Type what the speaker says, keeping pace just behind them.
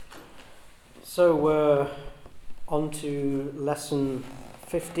So we're on to lesson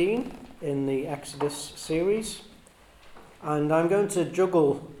 15 in the Exodus series, and I'm going to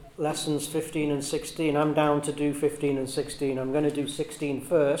juggle lessons 15 and 16. I'm down to do 15 and 16. I'm going to do 16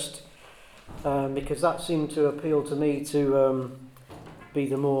 first because that seemed to appeal to me to be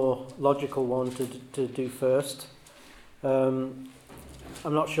the more logical one to do first. I'm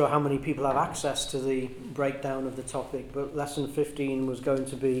not sure how many people have access to the breakdown of the topic, but lesson 15 was going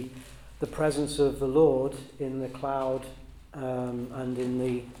to be the presence of the Lord in the cloud and in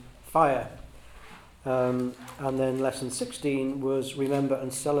the fire. And then lesson 16 was remember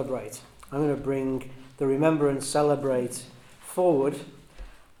and celebrate. I'm going to bring the remember and celebrate forward,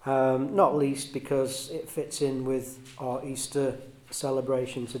 not least because it fits in with our Easter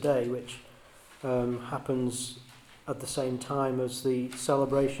celebration today, which happens at the same time as the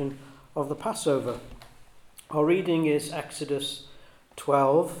celebration of the Passover. Our reading is Exodus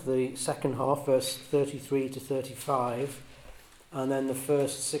 12, the second half, verse 33 to 35, and then the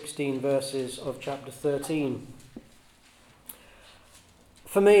first 16 verses of chapter 13.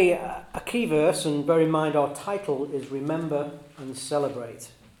 For me, a key verse, and bear in mind our title is Remember and Celebrate.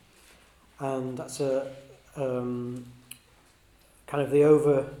 And that's a kind of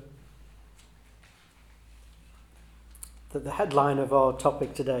the headline of our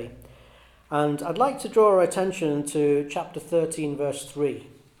topic today. And I'd like to draw our attention to chapter 13, verse 3.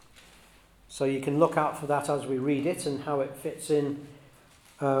 So you can look out for that as we read it and how it fits in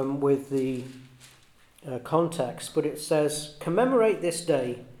with the context. But it says, "Commemorate this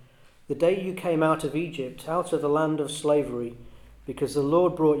day, the day you came out of Egypt, out of the land of slavery, because the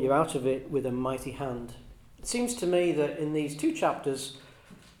Lord brought you out of it with a mighty hand." It seems to me that in these two chapters,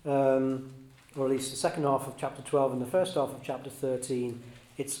 or at least the second half of chapter 12 and the first half of chapter 13,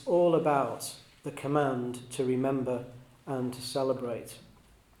 it's all about the command to remember and to celebrate.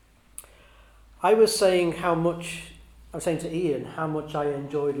 I was saying to Ian how much I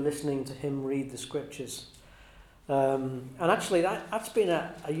enjoyed listening to him read the scriptures. And actually that's been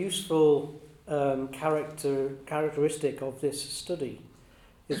a useful characteristic of this study,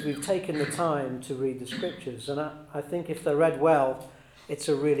 is we've taken the time to read the scriptures. And I think if they're read well, it's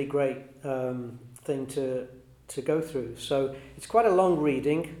a really great thing to go through. So it's quite a long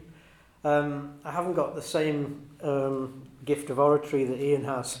reading. I haven't got the same gift of oratory that Ian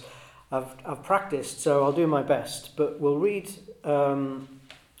has. I've practiced, so I'll do my best. But we'll read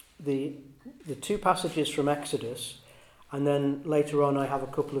the two passages from Exodus, and then later on I have a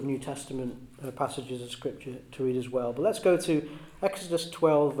couple of New Testament passages of scripture to read as well. But let's go to Exodus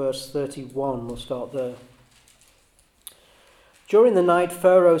 12, verse 31. We'll start there. "During the night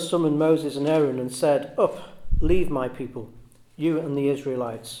Pharaoh summoned Moses and Aaron and said, 'Up, leave my people, you and the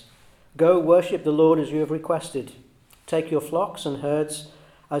Israelites. Go worship the Lord as you have requested. Take your flocks and herds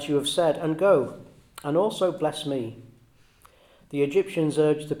as you have said, and go, and also bless me.' The Egyptians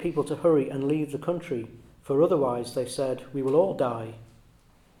urged the people to hurry and leave the country, for otherwise, they said, we will all die.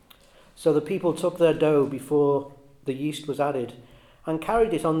 So the people took their dough before the yeast was added, and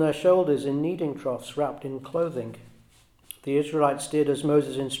carried it on their shoulders in kneading troughs wrapped in clothing. The Israelites did as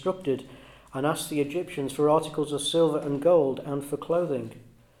Moses instructed, and asked the Egyptians for articles of silver and gold and for clothing.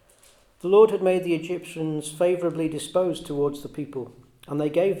 The Lord had made the Egyptians favourably disposed towards the people, and they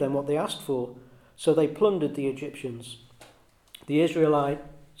gave them what they asked for, so they plundered the Egyptians. The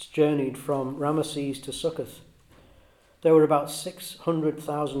Israelites journeyed from Ramesses to Succoth. There were about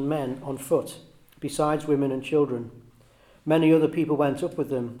 600,000 men on foot, besides women and children. Many other people went up with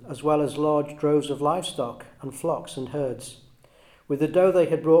them, as well as large droves of livestock and flocks and herds. With the dough they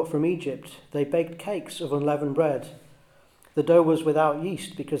had brought from Egypt, they baked cakes of unleavened bread. The dough was without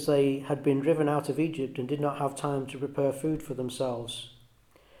yeast because they had been driven out of Egypt and did not have time to prepare food for themselves.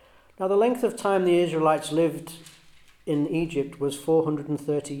 Now the length of time the Israelites lived in Egypt was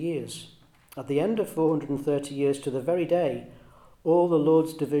 430 years. At the end of 430 years, to the very day, all the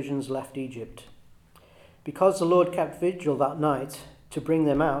Lord's divisions left Egypt. Because the Lord kept vigil that night to bring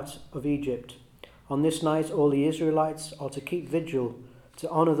them out of Egypt, on this night all the Israelites are to keep vigil to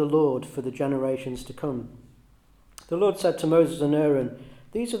honour the Lord for the generations to come. The Lord said to Moses and Aaron,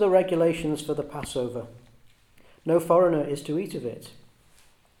 'These are the regulations for the Passover. No foreigner is to eat of it.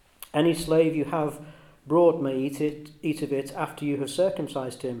 Any slave you have brought may eat of it after you have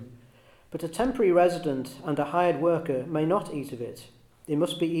circumcised him. But a temporary resident and a hired worker may not eat of it. It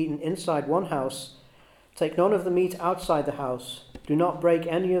must be eaten inside one house. Take none of the meat outside the house. Do not break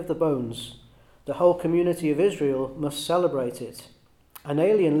any of the bones. The whole community of Israel must celebrate it. An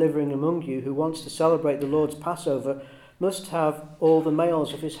alien living among you who wants to celebrate the Lord's Passover must have all the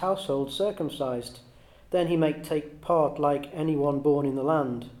males of his household circumcised. Then he may take part like anyone born in the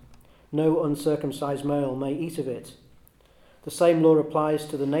land. No uncircumcised male may eat of it. The same law applies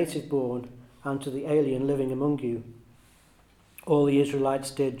to the native born and to the alien living among you. All the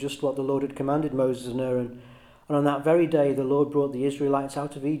Israelites did just what the Lord had commanded Moses and Aaron, and on that very day the Lord brought the Israelites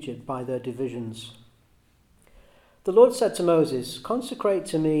out of Egypt by their divisions. The Lord said to Moses, "Consecrate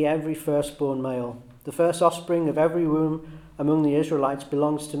to me every firstborn male. The first offspring of every womb among the Israelites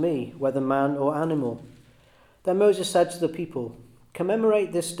belongs to me, whether man or animal." Then Moses said to the people,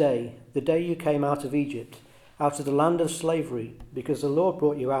 "Commemorate this day, the day you came out of Egypt, out of the land of slavery, because the Lord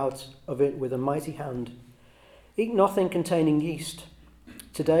brought you out of it with a mighty hand. Eat nothing containing yeast.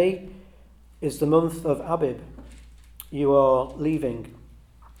 Today is the month of Abib. You are leaving.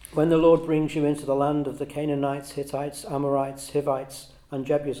 When the Lord brings you into the land of the Canaanites, Hittites, Amorites, Hivites, and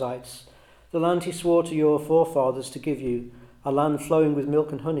Jebusites, the land he swore to your forefathers to give you, a land flowing with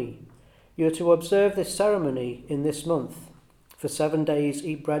milk and honey. You are to observe this ceremony in this month. For 7 days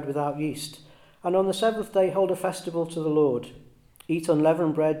eat bread without yeast, and on the seventh day hold a festival to the Lord. Eat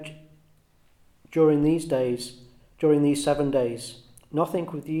unleavened bread during these 7 days. Nothing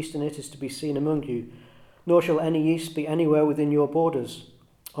with yeast in it is to be seen among you, nor shall any yeast be anywhere within your borders.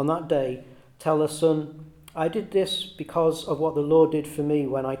 On that day tell the son, I did this because of what the Lord did for me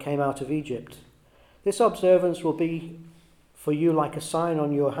when I came out of Egypt. This observance will be for you like a sign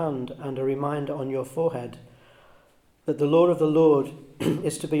on your hand and a reminder on your forehead, that the law of the Lord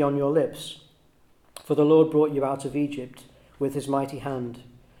is to be on your lips. For the Lord brought you out of Egypt with his mighty hand.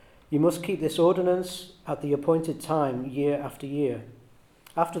 You must keep this ordinance at the appointed time year after year.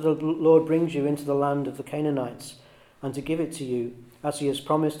 After the Lord brings you into the land of the Canaanites and to give it to you, as he has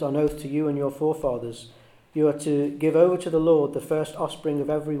promised on oath to you and your forefathers, you are to give over to the Lord the first offspring of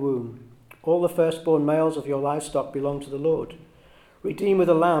every womb. All the firstborn males of your livestock belong to the Lord. Redeem with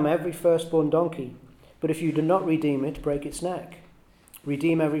a lamb every firstborn donkey, but if you do not redeem it, break its neck.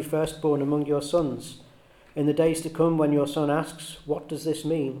 Redeem every firstborn among your sons. In the days to come, when your son asks, what does this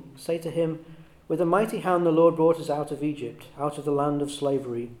mean? Say to him, with a mighty hand the Lord brought us out of Egypt, out of the land of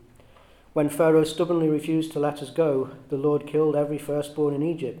slavery. When Pharaoh stubbornly refused to let us go, the Lord killed every firstborn in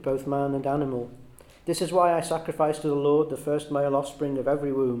Egypt, both man and animal. This is why I sacrifice to the Lord the first male offspring of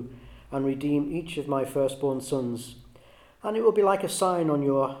every womb, and redeem each of my firstborn sons. And it will be like a sign on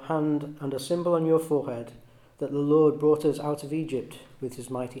your hand and a symbol on your forehead, that the Lord brought us out of Egypt with his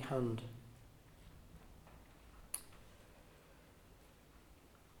mighty hand.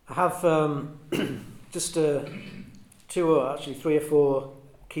 I have just three or four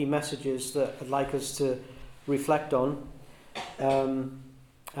key messages that I'd like us to reflect on,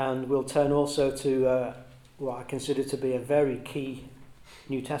 and we'll turn also to what I consider to be a very key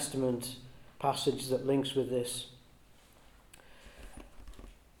New Testament passage that links with this.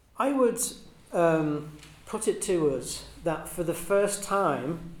 I would put it to us that for the first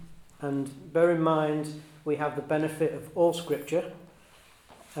time, and bear in mind we have the benefit of all Scripture,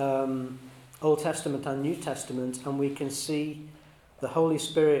 Old Testament and New Testament, and we can see the Holy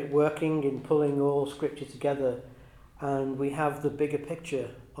Spirit working in pulling all Scripture together, and we have the bigger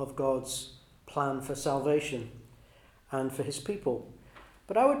picture of God's plan for salvation and for his people.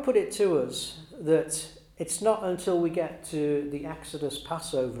 But I would put it to us that it's not until we get to the Exodus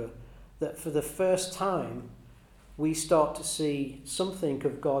Passover that for the first time we start to see something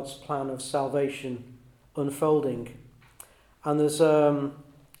of God's plan of salvation unfolding. And there's a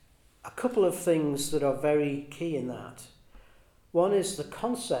couple of things that are very key in that. One is the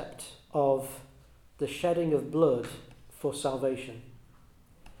concept of the shedding of blood for salvation.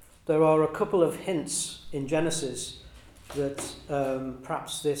 There are a couple of hints in Genesis that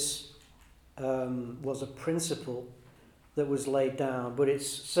perhaps this was a principle that was laid down, but it's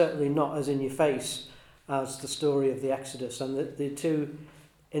certainly not as in your face as the story of the Exodus. And the two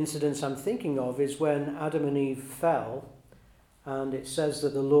incidents I'm thinking of is when Adam and Eve fell, and it says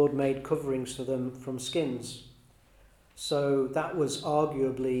that the Lord made coverings for them from skins. So that was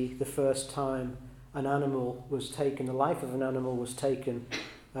arguably the first time an animal was taken, the life of an animal was taken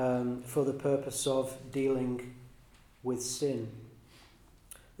for the purpose of dealing with sin.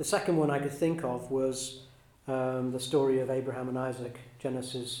 The second one I could think of was the story of Abraham and Isaac,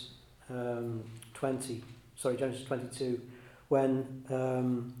 Genesis 22, when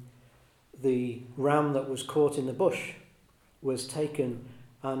the ram that was caught in the bush was taken.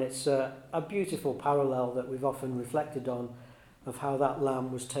 And it's a beautiful parallel that we've often reflected on, of how that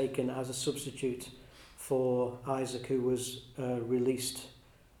lamb was taken as a substitute for Isaac, who was released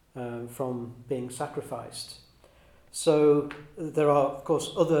from being sacrificed. So there are, of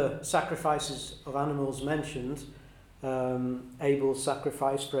course, other sacrifices of animals mentioned. Abel's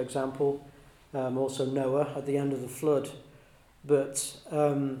sacrifice, for example. Also Noah at the end of the flood But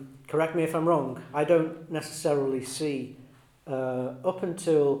correct me if I'm wrong, I don't necessarily see up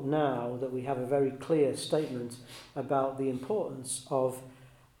until now that we have a very clear statement about the importance of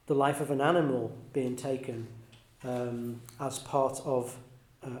the life of an animal being taken as part of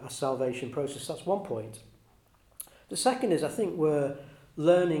a salvation process. That's one point. The second is, I think we're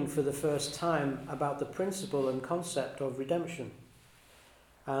learning for the first time about the principle and concept of redemption.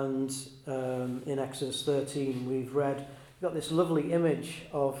 And in Exodus 13 we've got this lovely image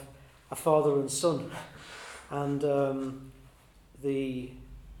of a father and son, and the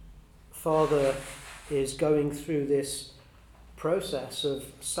father is going through this process of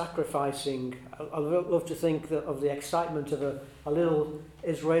sacrificing. I love to think of the excitement of a little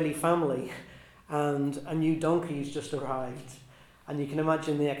Israeli family, and a new donkey has just arrived, and you can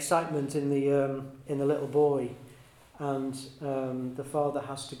imagine the excitement in the little boy, and the father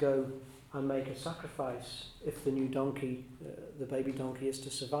has to go and make a sacrifice if the new donkey, the baby donkey, is to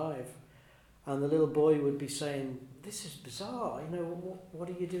survive. And the little boy would be saying, "This is bizarre, what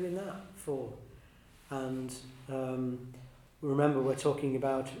are you doing that for?" And remember, we're talking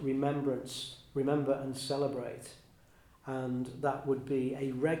about remembrance, remember and celebrate. And that would be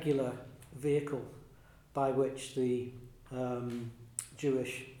a regular vehicle by which the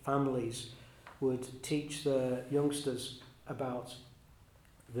Jewish families would teach their youngsters about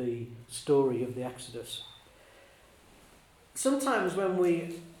the story of the Exodus. Sometimes when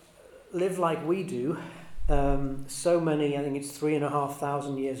we live like we do, so many, I think it's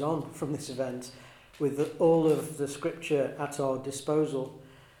 3,500 years on from this event, with all of the scripture at our disposal,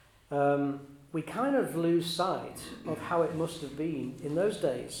 we kind of lose sight of how it must have been in those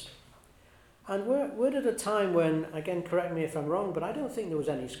days. And we're at a time when, again, correct me if I'm wrong, but I don't think there was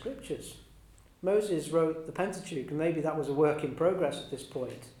any scriptures. Moses wrote the Pentateuch, and maybe that was a work in progress at this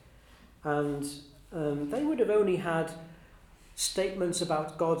point. And they would have only had statements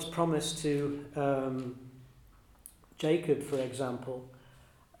about God's promise to Jacob, for example,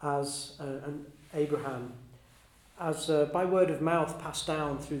 and Abraham, as by word of mouth passed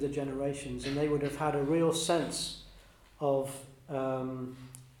down through the generations, and they would have had a real sense of,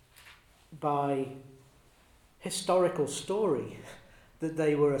 by historical story, that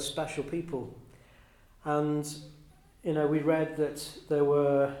they were a special people. And, we read that there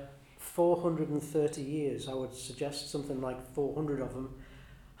were 430 years, I would suggest something like 400 of them,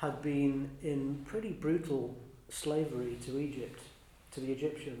 had been in pretty brutal slavery to Egypt, to the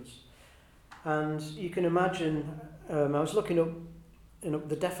Egyptians. And you can imagine, I was looking up,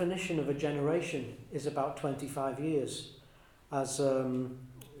 the definition of a generation is about 25 years, as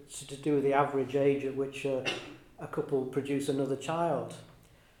to do with the average age at which a couple produce another child.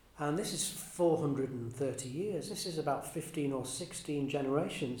 And this is 430 years. This is about 15 or 16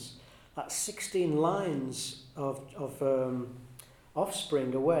 generations. That's 16 lines of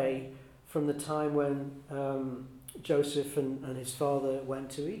offspring away from the time when Joseph and his father went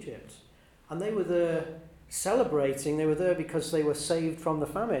to Egypt. And they were there celebrating. They were there because they were saved from the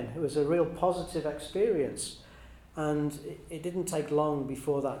famine. It was a real positive experience. And it didn't take long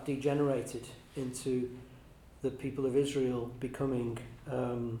before that degenerated into the people of Israel becoming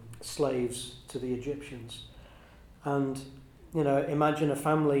slaves to the Egyptians. And, imagine a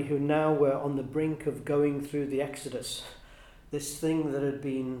family who now were on the brink of going through the Exodus, this thing that had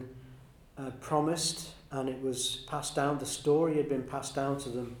been promised, and it was passed down, the story had been passed down to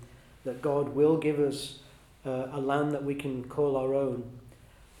them, that God will give us a land that we can call our own.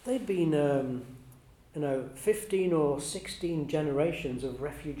 They'd been 15 or 16 generations of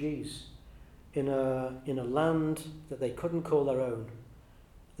refugees in a land that they couldn't call their own,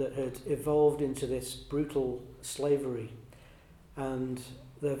 that had evolved into this brutal slavery. And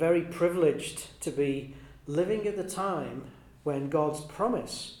they're very privileged to be living at the time when God's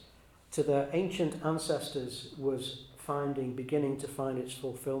promise to their ancient ancestors was beginning to find its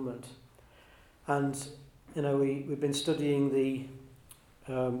fulfillment. And we've been studying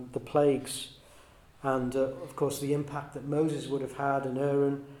the plagues, and of course the impact that Moses would have had, and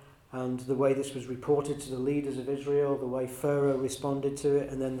Aaron, and the way this was reported to the leaders of Israel, the way Pharaoh responded to it,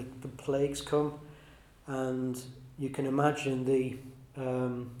 and then the plagues come, and you can imagine the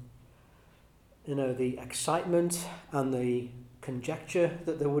excitement and the conjecture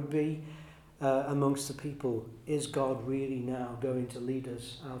that there would be amongst the people. Is God really now going to lead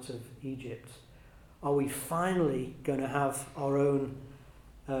us out of Egypt? Are we finally going to have our own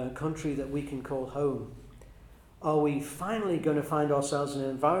country that we can call home? Are we finally going to find ourselves in an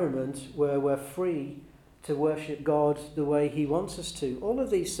environment where we're free to worship God the way He wants us to? All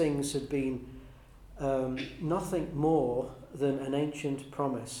of these things had been nothing more than an ancient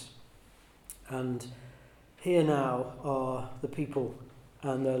promise. And here now are the people,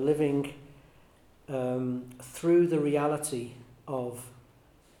 and they're living through the reality of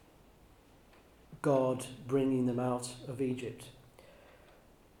God bringing them out of Egypt.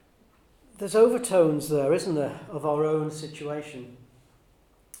 There's overtones there, isn't there, of our own situation.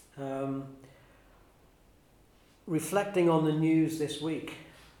 Reflecting on the news this week,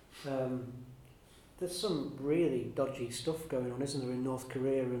 there's some really dodgy stuff going on, isn't there, in North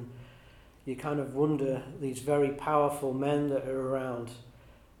Korea, and you kind of wonder, these very powerful men that are around,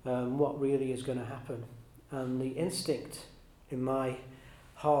 what really is going to happen. And the instinct in my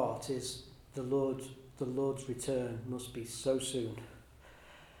heart is the Lord's return must be so soon.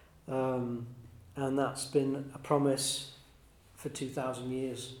 And that's been a promise for 2,000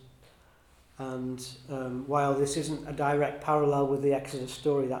 years. And while this isn't a direct parallel with the Exodus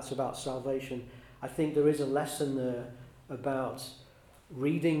story, that's about salvation, I think there is a lesson there about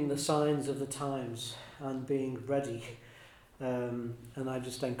reading the signs of the times and being ready. And I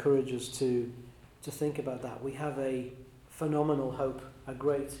just encourage us to think about that. We have a phenomenal hope, a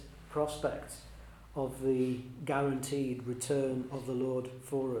great prospect of the guaranteed return of the Lord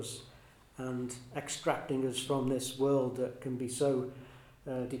for us and extracting us from this world that can be so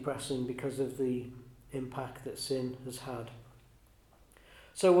depressing because of the impact that sin has had.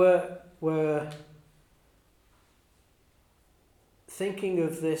 So we're thinking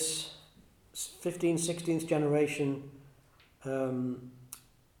of this 15th, 16th generation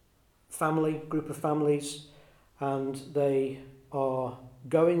family, group of families, and they are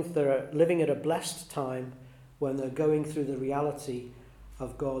they're living at a blessed time when they're going through the reality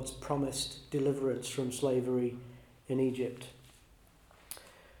of God's promised deliverance from slavery in Egypt.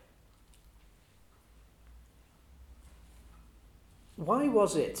 Why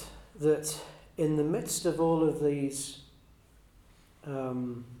was it that in the midst of all of these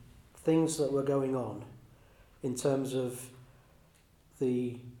things that were going on, in terms of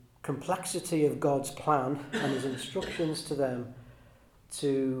the complexity of God's plan and his instructions to them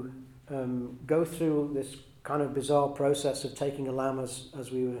to go through this kind of bizarre process of taking a lamb,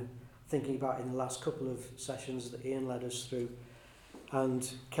 as we were thinking about in the last couple of sessions that Ian led us through, and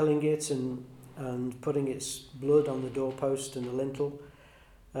killing it and putting its blood on the doorpost and the lintel.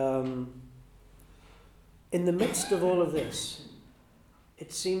 In the midst of all of this,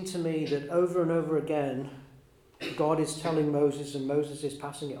 it seemed to me that over and over again, God is telling Moses, and Moses is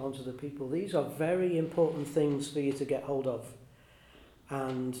passing it on to the people. These are very important things for you to get hold of.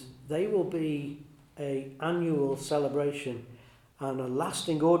 And they will be an annual celebration, and a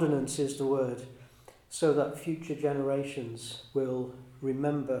lasting ordinance is the word, so that future generations will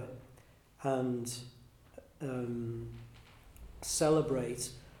remember and celebrate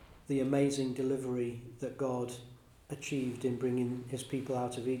the amazing delivery that God achieved in bringing his people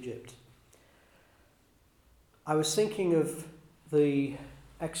out of Egypt. I was thinking of the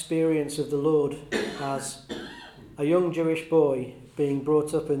experience of the Lord as a young Jewish boy being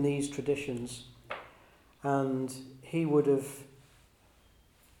brought up in these traditions, and he would have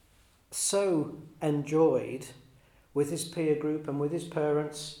so enjoyed with his peer group and with his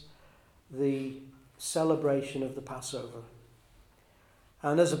parents the celebration of the Passover.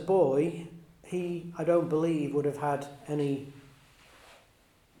 And as a boy, he, I don't believe, would have had any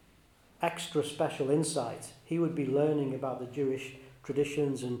extra special insight. He would be learning about the Jewish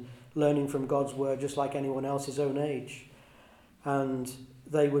traditions and learning from God's word just like anyone else his own age. And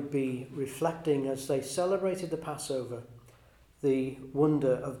they would be reflecting as they celebrated the Passover the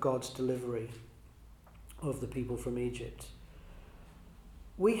wonder of God's delivery of the people from Egypt.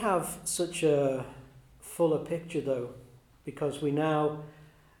 We have such a fuller picture though, because we now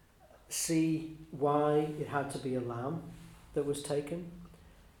see why it had to be a lamb that was taken.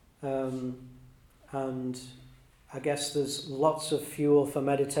 And I guess there's lots of fuel for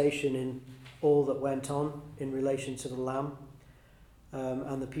meditation in all that went on in relation to the lamb,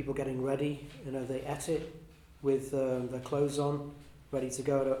 and the people getting ready. You know, they ate it with their clothes on, ready to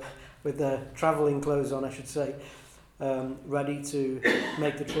go with their travelling clothes on, I should say, ready to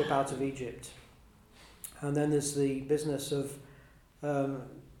make the trip out of Egypt. And then there's the business of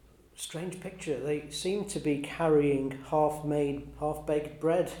strange picture. They seem to be carrying half-made, half-baked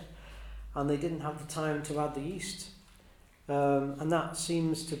bread, and they didn't have the time to add the yeast. And that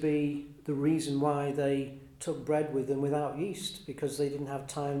seems to be the reason why they took bread with them without yeast, because they didn't have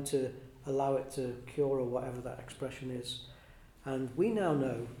time to allow it to cure, or whatever that expression is. And we now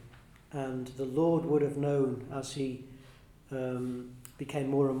know, and the Lord would have known as he became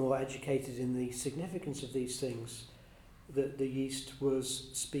more and more educated in the significance of these things, that the yeast was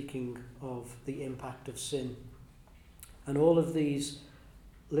speaking of the impact of sin. And all of these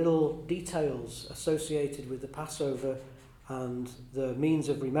little details associated with the Passover and the means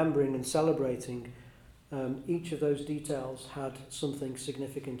of remembering and celebrating, each of those details had something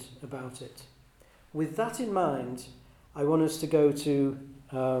significant about it. With that in mind, I want us to go to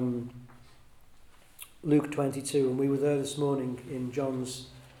Luke 22, and we were there this morning in John's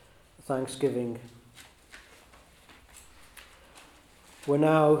Thanksgiving. We're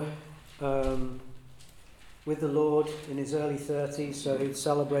now with the Lord in his early 30s, so he'd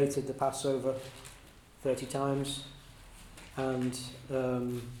celebrated the Passover 30 times, and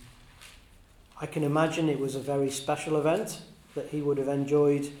I can imagine it was a very special event that he would have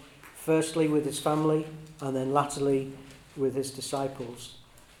enjoyed, firstly with his family and then latterly with his disciples.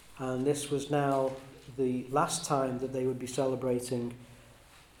 And this was now the last time that they would be celebrating,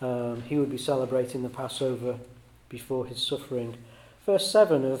 he would be celebrating the Passover before his suffering. Verse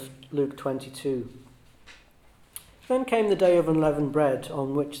 7 of Luke 22. Then came the day of unleavened bread,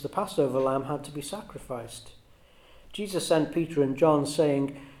 on which the Passover lamb had to be sacrificed. Jesus sent Peter and John,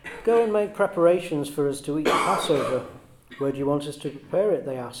 saying, "Go and make preparations for us to eat the Passover." "Where do you want us to prepare it?"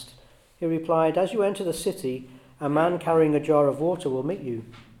 they asked. He replied, "As you enter the city, a man carrying a jar of water will meet you.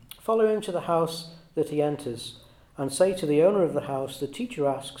 Follow him to the house that he enters, and say to the owner of the house, 'The teacher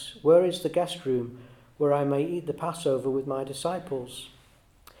asks, where is the guest room where I may eat the Passover with my disciples?'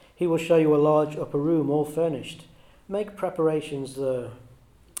 He will show you a large upper room, all furnished. Make preparations there."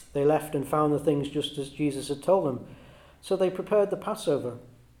 They left and found the things just as Jesus had told them. So they prepared the Passover.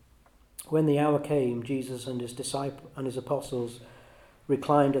 When the hour came, Jesus and his apostles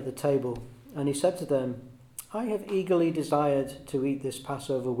reclined at the table, and he said to them, "I have eagerly desired to eat this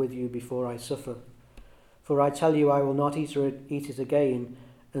Passover with you before I suffer. For I tell you, I will not eat it again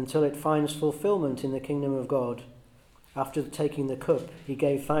until it finds fulfillment in the kingdom of God." After taking the cup, he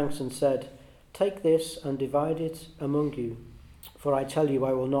gave thanks and said, "Take this and divide it among you. For I tell you,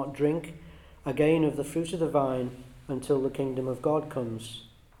 I will not drink again of the fruit of the vine until the kingdom of God comes."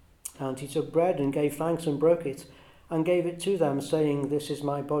 And he took bread and gave thanks and broke it and gave it to them, saying, "This is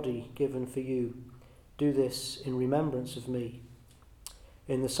my body given for you. Do this in remembrance of me."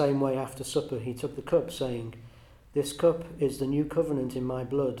 In the same way, after supper, he took the cup, saying, "This cup is the new covenant in my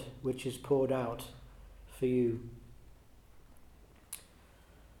blood, which is poured out for you."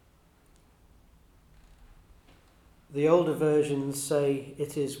 The older versions say,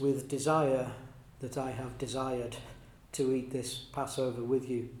 "It is with desire that I have desired to eat this Passover with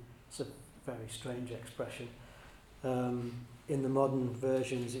you." It's a very strange expression. In the modern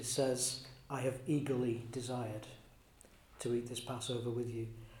versions it says, "I have eagerly desired to eat this Passover with you."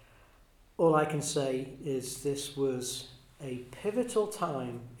 All I can say is this was a pivotal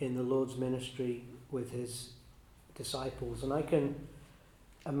time in the Lord's ministry with his disciples. And I can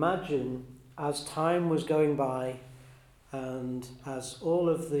imagine as time was going by and as all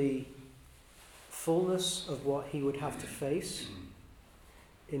of the fullness of what he would have to face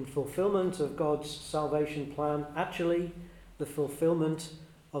in fulfillment of God's salvation plan, actually the fulfillment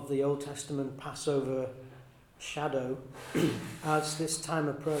of the Old Testament Passover shadow, as this time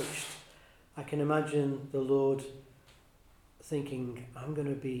approached, I can imagine the Lord thinking, "I'm going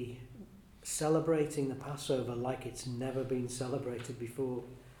to be celebrating the Passover like it's never been celebrated before."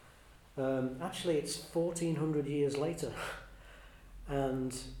 Actually, it's 1400 years later,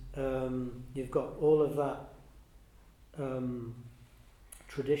 and you've got all of that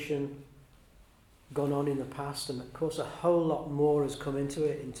tradition gone on in the past, and of course a whole lot more has come into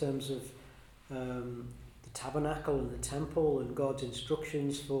it in terms of the tabernacle and the temple and God's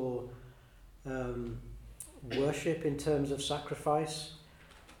instructions for worship in terms of sacrifice.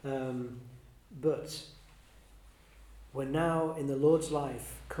 But we're now in the Lord's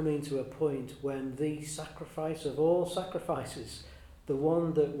life coming to a point when the sacrifice of all sacrifices, the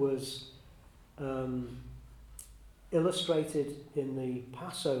one that was illustrated in the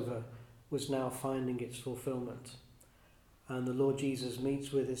Passover, was now finding its fulfillment. And the Lord Jesus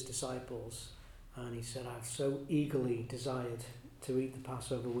meets with his disciples and he said, "I've so eagerly desired to eat the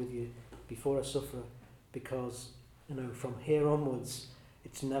Passover with you before I suffer, because from here onwards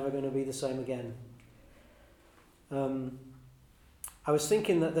it's never going to be the same again." I was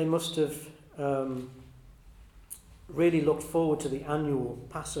thinking that they must have really looked forward to the annual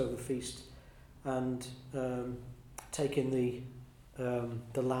Passover feast and taking the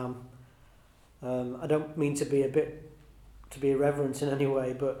lamb. I don't mean to be irreverent in any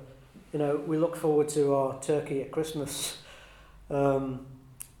way, but we look forward to our turkey at Christmas. The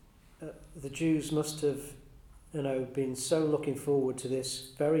Jews must have been so looking forward to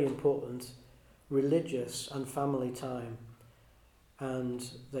this very important religious and family time, and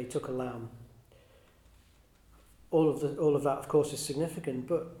they took a lamb. all of that, of course, is significant.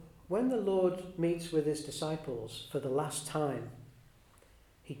 But when the Lord meets with his disciples for the last time,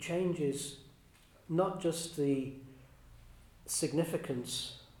 he changes not just the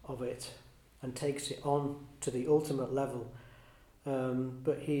significance of it and takes it on to the ultimate level,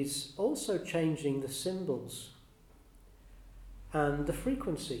 but he's also changing the symbols and the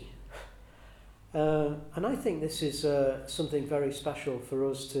frequency. And I think this is something very special for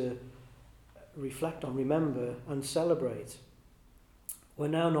us to reflect on, remember, and celebrate. We're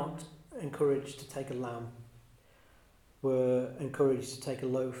now not encouraged to take a lamb. We're encouraged to take a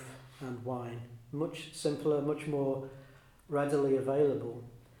loaf and wine. Much simpler, much more readily available.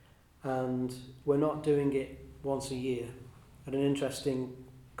 And we're not doing it once a year. I had an interesting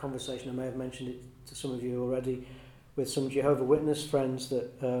conversation, I may have mentioned it to some of you already, with some Jehovah's Witness friends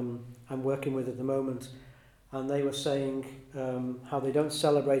that I'm working with at the moment, and they were saying how they don't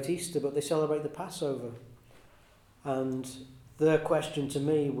celebrate Easter, but they celebrate the Passover. And their question to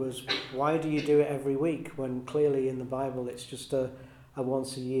me was, why do you do it every week when clearly in the Bible it's just a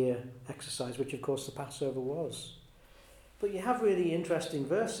once a year exercise, which of course the Passover was. But you have really interesting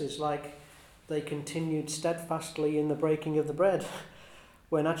verses like they continued steadfastly in the breaking of the bread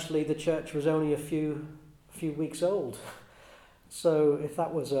when actually the church was only a few weeks old. So if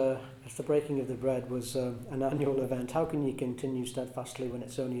the breaking of the bread was an annual event, how can you continue steadfastly when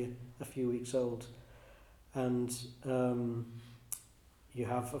it's only a few weeks old? And you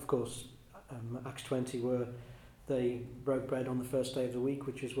have, of course, Acts 20, where they broke bread on the first day of the week,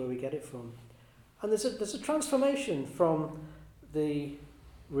 which is where we get it from. And there's a transformation from the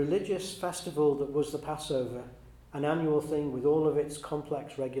religious festival that was the Passover, an annual thing with all of its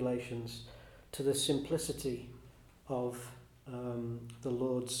complex regulations, to the simplicity of the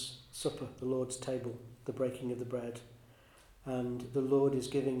Lord's Supper, the Lord's table, the breaking of the bread. And the Lord is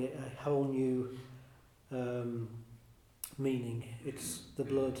giving it a whole new meaning. It's the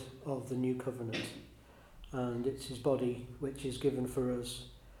blood of the new covenant, and it's his body which is given for us.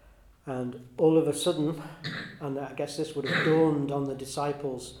 And all of a sudden, and I guess this would have dawned on the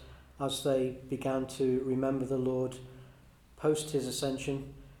disciples as they began to remember the Lord post his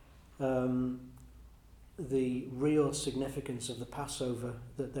ascension, the real significance of the Passover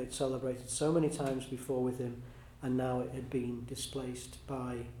that they'd celebrated so many times before with him, and now it had been displaced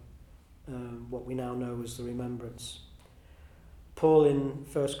by what we now know as the remembrance. Paul in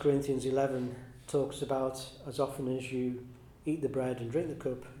 1 Corinthians 11 talks about, as often as you eat the bread and drink the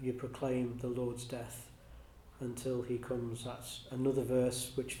cup, you proclaim the Lord's death until he comes. That's another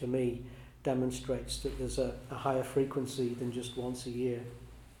verse which for me demonstrates that there's a higher frequency than just once a year.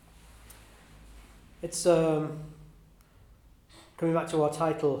 It's coming back to our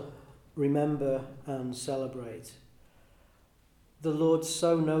title, Remember and Celebrate. The Lord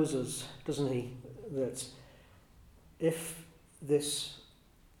so knows us, doesn't he, that if this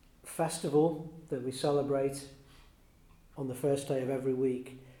festival that we celebrate on the first day of every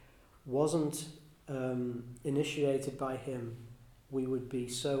week wasn't initiated by him, we would be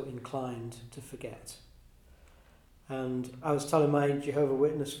so inclined to forget. And I was telling my Jehovah's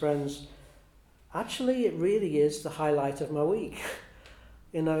Witness friends, actually it really is the highlight of my week.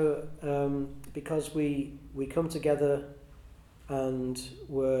 Because we come together and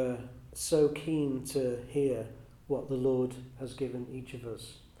we're so keen to hear what the Lord has given each of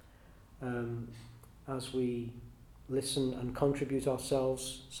us. As we listen and contribute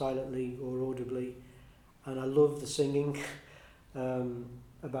ourselves silently or audibly. And I love the singing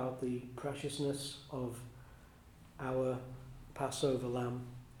about the preciousness of our Passover lamb.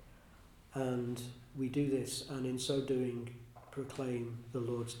 And we do this, and in so doing, proclaim the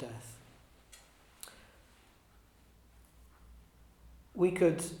Lord's death. We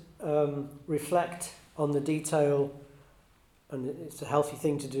could reflect on the detail, and it's a healthy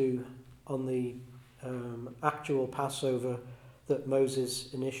thing to do, on the actual Passover that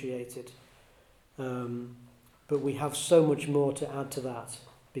Moses initiated. But we have so much more to add to that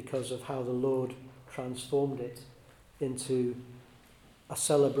because of how the Lord transformed it into a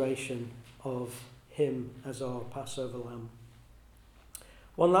celebration of him as our Passover lamb.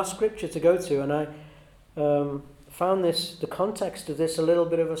 One last scripture to go to, and I found the context of this a little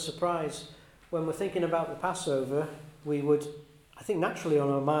bit of a surprise. When we're thinking about the Passover, we would, I think naturally on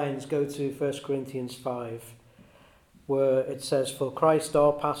our minds, go to 1 Corinthians 5, where it says, "For Christ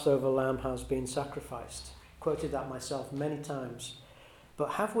our Passover lamb has been sacrificed." Quoted that myself many times.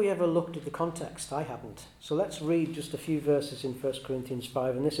 But have we ever looked at the context? I haven't. So let's read just a few verses in 1 Corinthians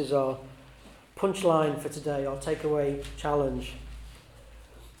 5, and this is our punchline for today, our takeaway challenge.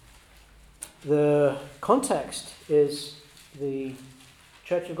 The context is the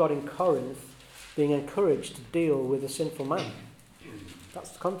Church of God in Corinth being encouraged to deal with a sinful man.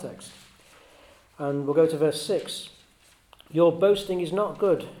 That's the context. And we'll go to verse 6. Your boasting is not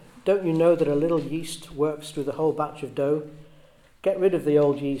good. Don't you know that a little yeast works through the whole batch of dough? Get rid of the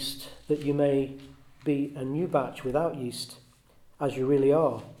old yeast, that you may be a new batch without yeast, as you really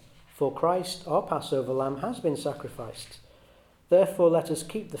are. For Christ, our Passover lamb, has been sacrificed. Therefore let us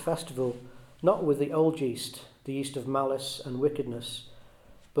keep the festival, not with the old yeast, the yeast of malice and wickedness,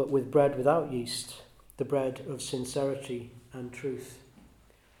 but with bread without yeast, the bread of sincerity and truth.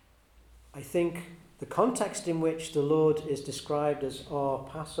 I think the context in which the Lord is described as our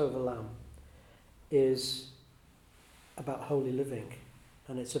Passover lamb is about holy living.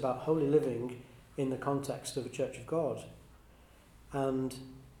 And it's about holy living in the context of a church of God. And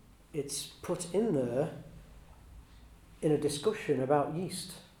it's put in there in a discussion about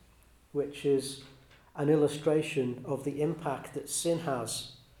yeast, which is an illustration of the impact that sin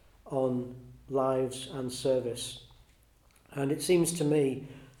has on lives and service. And it seems to me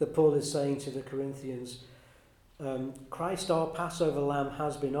that Paul is saying to the Corinthians, Christ, our Passover lamb,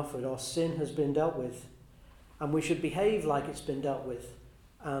 has been offered, our sin has been dealt with, and we should behave like it's been dealt with.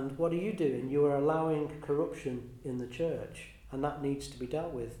 And what are you doing? You are allowing corruption in the church, and that needs to be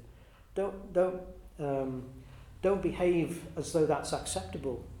dealt with. Don't behave as though that's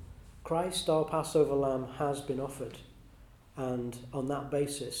acceptable. Christ, our Passover lamb, has been offered, and on that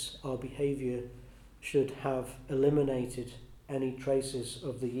basis our behaviour should have eliminated any traces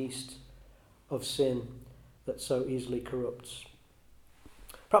of the yeast of sin that so easily corrupts.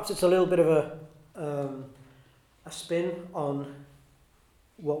 Perhaps it's a little bit of a spin on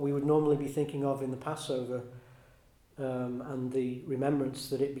what we would normally be thinking of in the Passover and the remembrance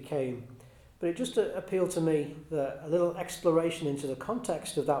that it became. But it just appealed to me that a little exploration into the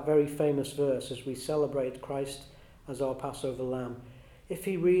context of that very famous verse as we celebrate Christ as our Passover lamb. If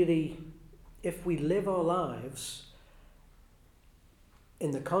we live our lives in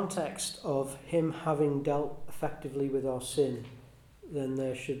the context of him having dealt effectively with our sin, then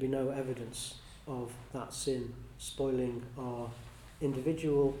there should be no evidence of that sin spoiling our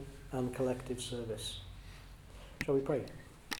individual and collective service. Shall we pray?